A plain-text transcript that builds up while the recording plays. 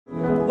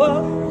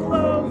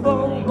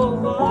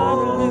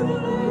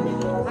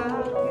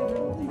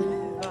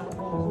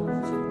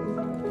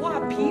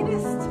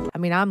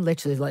I'm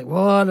literally like,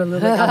 what? I'm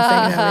saying it.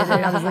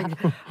 I was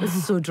like, I was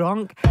so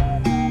drunk.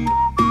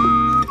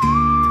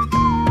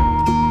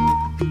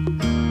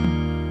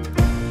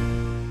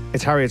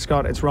 It's Harriet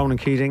Scott, it's Ronan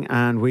Keating,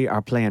 and we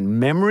are playing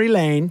Memory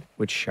Lane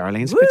with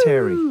Sharleen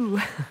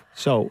Spiteri.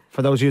 So,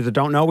 for those of you that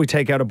don't know, we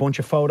take out a bunch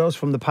of photos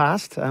from the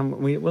past, and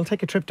we'll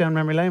take a trip down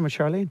Memory Lane with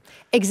Sharleen.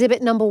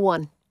 Exhibit number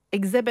 1.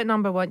 Exhibit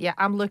number 1. Yeah,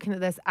 I'm looking at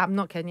this. I'm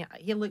not kidding you.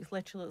 He looks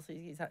literally.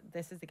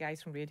 This is the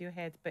guys from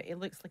Radiohead, but it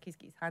looks like he's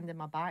got his hand in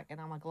my back,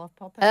 and I'm a glove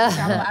puppet.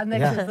 I'm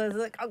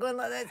going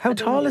like this. How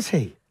tall is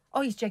he?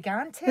 Oh, he's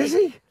gigantic. Is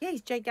he? Yeah,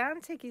 he's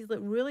gigantic. He's like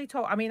really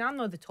tall. I mean, I'm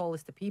not the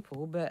tallest of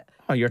people, but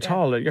Oh, you're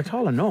tall. You're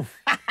tall enough.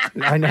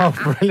 I know,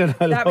 brilliant.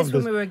 I that love was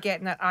when this. we were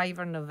getting at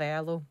Ivor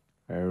Novello,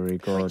 Very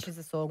good. which is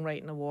a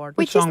songwriting award.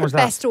 Which is song the was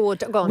that? best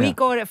award? Go on. We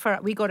got it for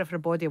a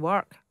body of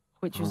work,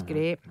 which was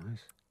great. Nice.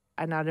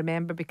 And I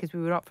remember because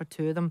we were up for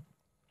 2 of them,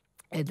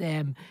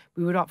 and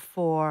we were up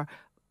for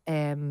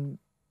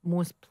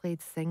most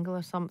played single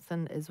or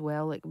something as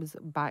well. Like it was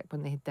back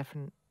when they had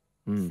different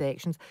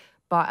sections.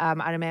 But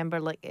I remember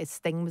like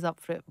Sting was up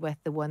for it with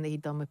the one that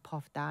he'd done with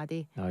Puff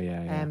Daddy. Oh,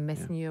 yeah.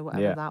 Missing You or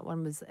whatever Yeah. that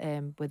one was,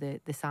 with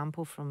the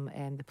sample from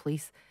the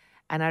Police.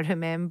 And I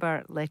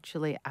remember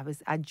literally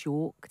I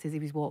joked as he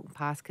was walking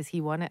past because he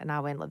won it, and I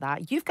went like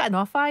that. You've got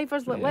enough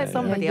Ivors, let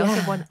somebody else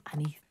have won.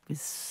 And he was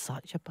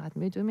such a bad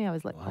mood with me. I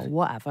was like, oh,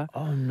 whatever.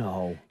 Oh,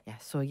 no. Yeah,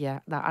 so yeah,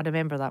 I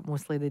remember that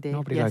mostly the day.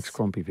 Nobody likes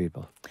grumpy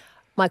people.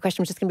 My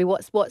question was just going to be,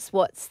 what's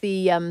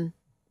the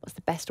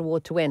best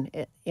award to win?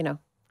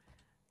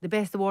 The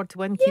best award to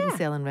win, keeping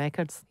selling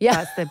records. Yeah.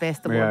 That's the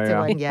best award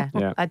to win, yeah.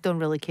 Yeah. I don't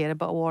really care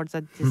about awards.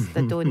 I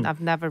don't,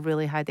 I've never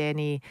really had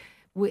any,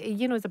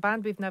 as a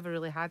band, we've never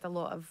really had a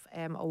lot of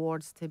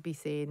awards to be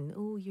saying,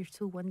 oh, you're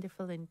so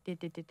wonderful and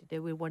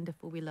we're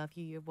wonderful, we love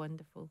you, you're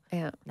wonderful.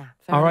 Yeah. Nah.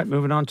 All right,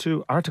 moving on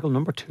to article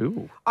number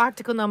 2.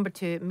 Article number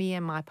 2, me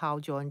and my pal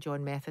John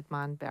Method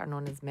Man, better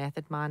known as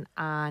Method Man,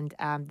 and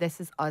this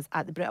is us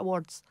at the Brit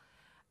Awards.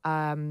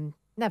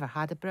 Never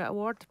had a Brit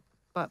Award,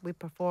 but we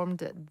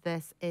performed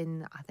this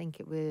in, I think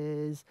it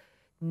was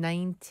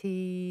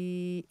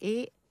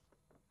 98.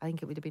 I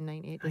think it would have been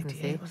 98, doesn't it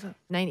say? Was it?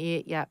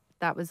 98, yeah.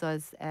 That was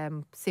us,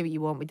 Say What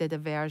You Want. We did a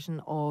version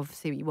of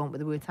Say What You Want with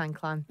the Wu-Tang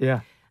Clan.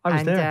 Yeah. I was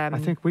And, there. I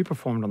think we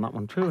performed on that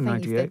one too in I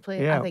think you 98. did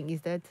play. Yeah. I think you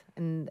did,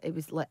 and it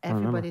was like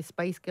remember. everybody,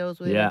 Spice Girls,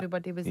 was there,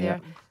 everybody was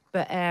there.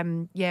 But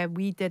yeah,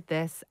 we did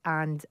this,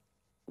 and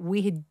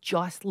we had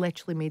just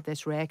literally made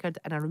this record,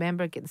 and I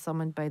remember getting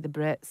summoned by the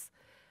Brits,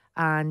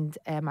 and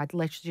I'd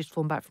literally just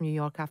flown back from New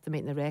York after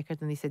making the record,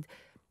 and they said,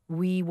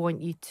 we're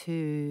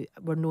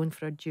known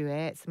for our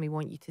duets, and we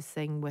want you to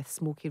sing with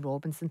Smokey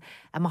Robinson.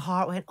 And my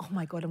heart went, oh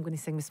my God, I'm going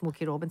to sing with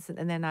Smokey Robinson.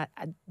 And then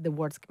the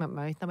words came out of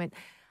my mouth, and I went,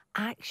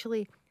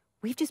 actually,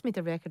 we've just made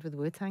a record with the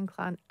Wu-Tang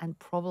Clan, and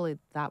probably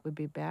that would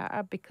be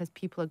better because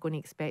people are going to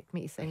expect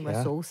me to sing with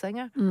a soul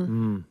singer.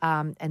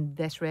 And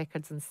this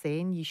record's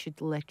insane. You should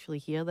literally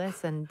hear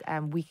this, and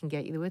we can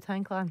get you the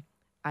Wu-Tang Clan.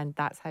 And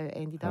that's how it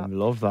ended up. I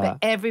love that. But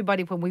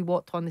everybody, when we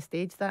walked on the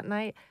stage that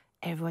night,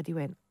 everybody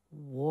went,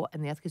 what?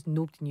 And that's because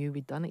nobody knew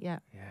we'd done it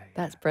yet.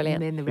 That's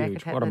brilliant. And then the Huge.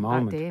 record hit What a that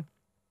moment. day.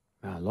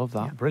 I love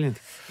that. Brilliant.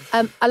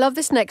 I love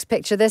this next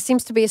picture. There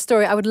seems to be a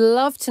story. I would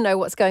love to know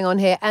what's going on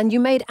here. And you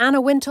made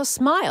Anna Wintour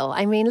smile.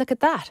 I mean, look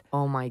at that.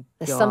 Oh my God.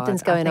 There's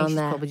something's going I think on she's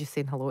there. probably just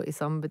saying hello to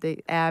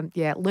somebody.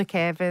 Yeah, Luke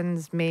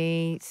Evans,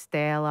 me,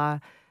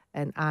 Stella,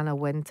 and Anna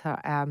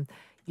Wintour.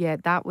 Yeah,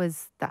 that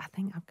was, I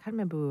think, I can't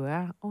remember where we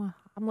were. Oh,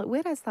 I'm like,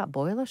 where is that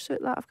boiler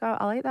suit that I've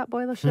got? I like that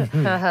boiler suit.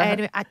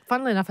 Anyway,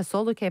 funnily enough, I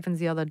saw Luke Evans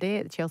the other day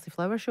at the Chelsea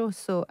Flower Show,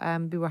 so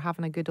we were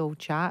having a good old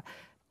chat.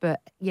 But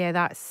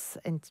yeah,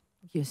 and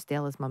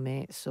Stella's my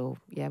mate, so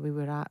yeah, we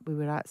were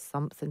at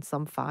some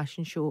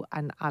fashion show,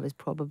 and I was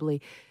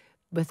probably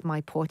with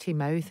my potty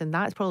mouth, and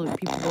that's probably what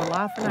people were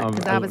laughing at,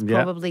 because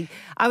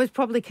I was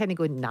probably kind of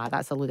going, nah,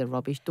 that's a load of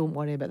rubbish, don't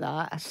worry about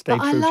that. Stay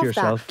But I true love to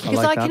yourself. that because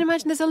I like can that.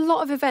 imagine there's a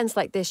lot of events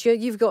like this.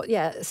 You've got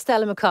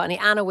Stella McCartney,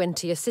 Anna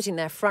Wintour. You're sitting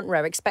there front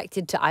row,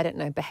 expected to, I don't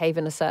know, behave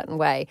in a certain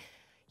way.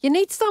 You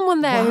need someone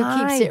there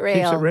who keeps it real.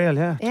 Keeps it real,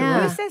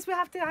 yeah. Who says we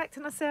have to act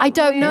in a certain I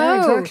don't way?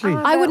 know. Yeah, exactly.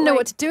 I wouldn't know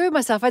what to do with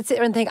myself. I'd sit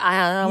there and think, oh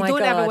You my don't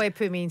God. ever want to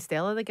put me and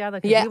Stella together,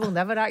 because we will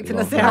never act in a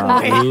Love certain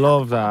that. way.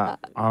 Love that.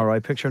 All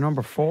right, picture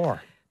number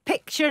 4.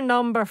 Picture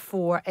number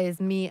 4 is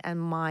me and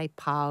my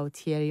pal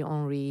Thierry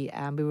Henry.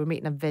 We were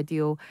making a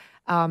video.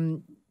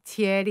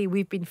 Thierry,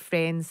 we've been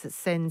friends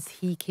since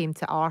he came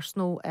to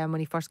Arsenal when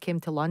he first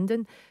came to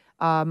London.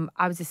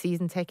 I was a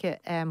season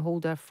ticket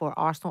holder for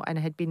Arsenal, and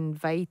I had been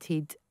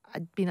invited.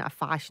 I'd been at a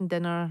fashion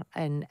dinner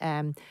and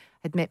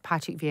had met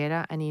Patrick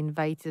Vieira, and he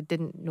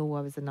didn't know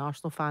I was an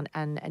Arsenal fan,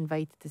 and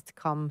invited us to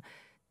come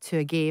to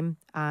a game,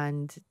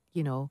 and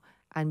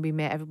and we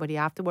met everybody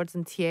afterwards.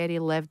 And Thierry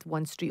lived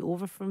one street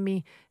over from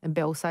me in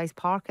Belsize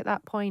Park at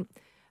that point.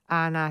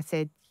 And I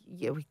said,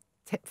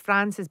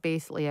 France is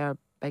basically our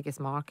biggest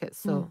market.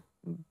 So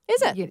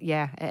Is it?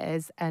 Yeah, it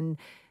is. And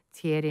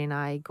Thierry and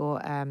I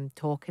got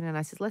talking, and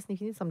I said, listen,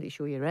 if you need somebody to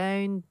show you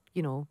around,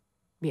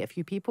 meet a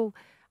few people.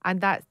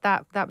 And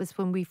that was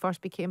when we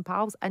first became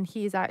pals. And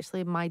he is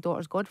actually my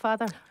daughter's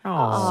godfather.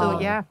 Oh, so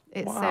yeah,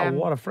 it's wow,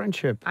 what a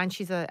friendship! And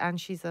she's a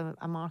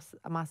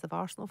massive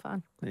Arsenal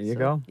fan. There you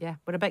go. Yeah,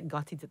 we're a bit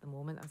gutted at the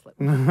moment. I was like,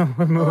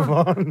 we'll move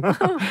on.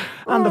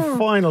 And the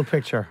final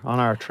picture on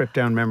our trip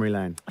down memory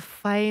lane.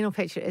 Final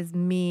picture is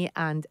me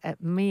and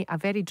a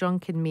very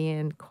drunken me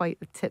and quite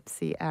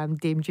tipsy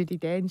Dame Judi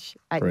Dench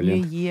at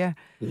Brilliant. New Year.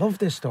 Love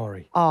this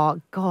story. Oh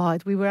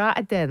God, we were at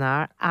a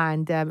dinner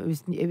and it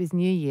was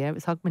New Year. It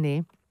was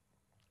Hogmanay.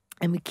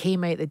 And we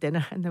came out the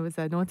dinner and there was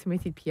an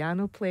automated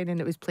piano playing and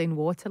it was playing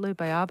Waterloo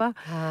by ABBA.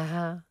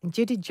 And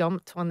Judy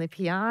jumped on the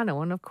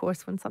piano. And of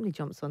course, when somebody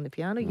jumps on the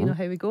piano, you know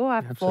how we go.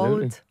 I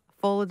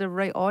followed her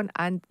right on.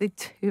 And the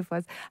two of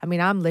us, I mean,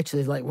 I'm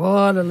literally like,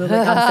 what? I'm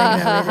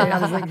singing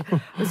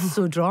everything. I was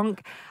so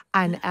drunk.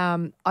 And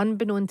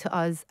unbeknown to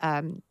us,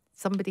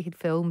 somebody had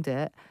filmed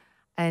it.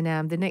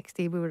 And the next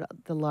day we were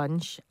at the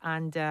lunch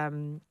and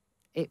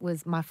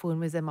my phone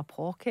was in my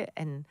pocket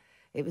and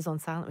it was on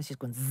silent. It was just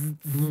going zzz,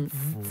 zzz,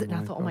 zzz. And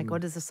I thought, oh my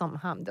God, has there something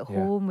happened at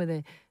home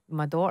with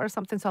my daughter or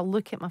something? So I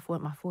look at my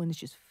phone. My phone is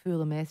just full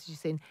of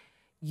messages saying,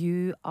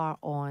 you are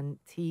on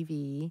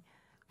TV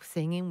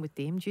singing with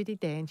Dame Judi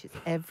Dench. It's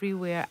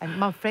everywhere. And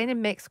my friend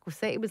in Mexico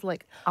City was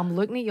like, I'm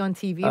looking at you on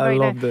TV right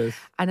now. I love this.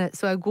 And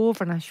so I go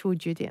over and I showed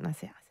Judy and I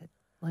said,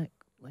 look.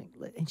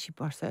 And she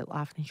bursts out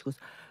laughing and she goes,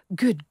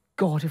 good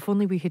God, if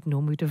only we had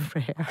known we'd have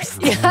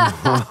rehearsed.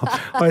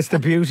 Well, it's the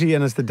beauty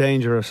and it's the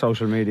danger of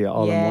social media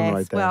all in one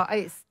right there. Well,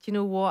 do you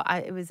know what?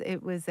 It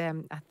was. I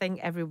think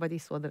everybody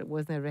saw that it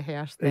wasn't a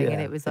rehearsed thing, and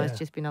it was us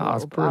just being a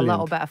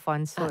little bit of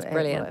fun. So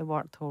it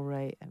worked all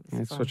right.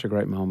 It's such a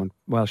great moment.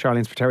 Well,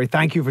 Sharleen Spiteri,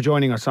 thank you for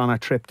joining us on our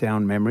trip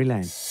down memory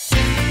lane.